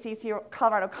from the ACEC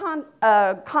Colorado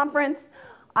conference.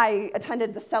 I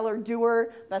attended the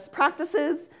Seller-Doer Best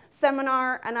Practices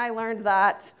seminar, and I learned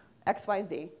that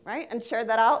XYZ, right? And share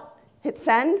that out, hit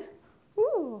send,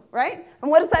 woo, right? And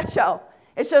what does that show?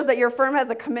 It shows that your firm has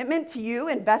a commitment to you,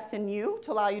 invest in you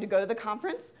to allow you to go to the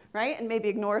conference, right? And maybe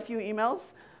ignore a few emails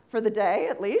for the day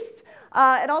at least.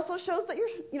 It also shows that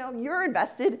you're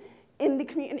invested in the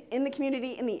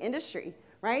community, in the industry,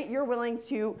 right? You're willing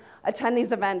to attend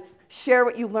these events, share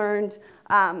what you learned,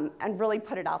 and really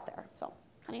put it out there. So,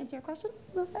 can I answer your question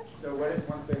a little bit? So what is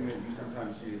one thing that you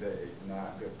sometimes see that is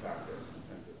not good practice in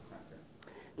terms of content?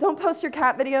 Don't post your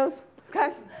cat videos,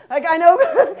 okay? Like I know,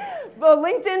 well,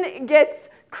 LinkedIn gets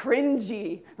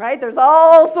cringy, right? There's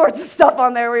all sorts of stuff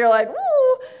on there where you're like,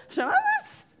 ooh, should I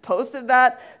have posted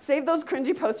that? Save those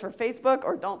cringy posts for Facebook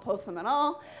or don't post them at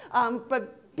all.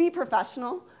 But be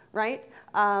professional, right?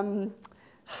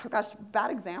 Gosh,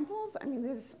 bad examples? I mean,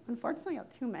 there's unfortunately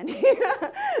too many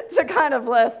to kind of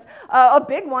list. A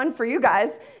big one for you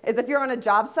guys is if you're on a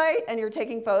job site and you're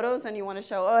taking photos and you want to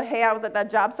show, oh, hey, I was at that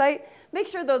job site, make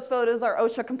sure those photos are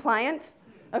OSHA compliant,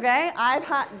 okay? I've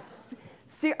had,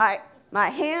 my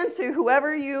hand to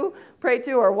whoever you pray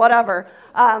to or whatever.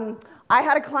 I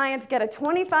had a client get a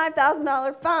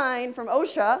 $25,000 fine from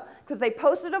OSHA because they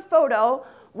posted a photo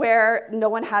where no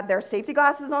one had their safety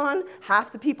glasses on,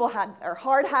 half the people had their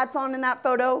hard hats on in that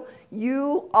photo.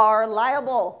 You are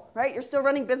liable, right? You're still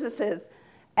running businesses.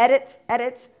 Edit,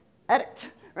 edit,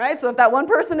 edit, right? So if that one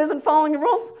person isn't following the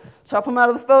rules, chop them out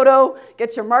of the photo,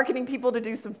 get your marketing people to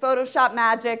do some Photoshop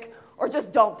magic, or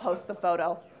just don't post the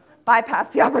photo.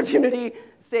 Bypass the opportunity,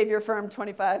 save your firm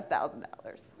 $25,000.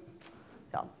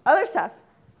 So, other stuff.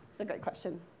 It's a good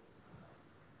question.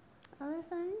 Other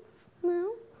things?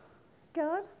 No?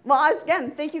 Good. Well,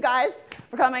 again, thank you guys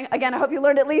for coming. Again, I hope you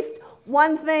learned at least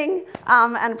one thing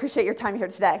and appreciate your time here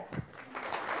today.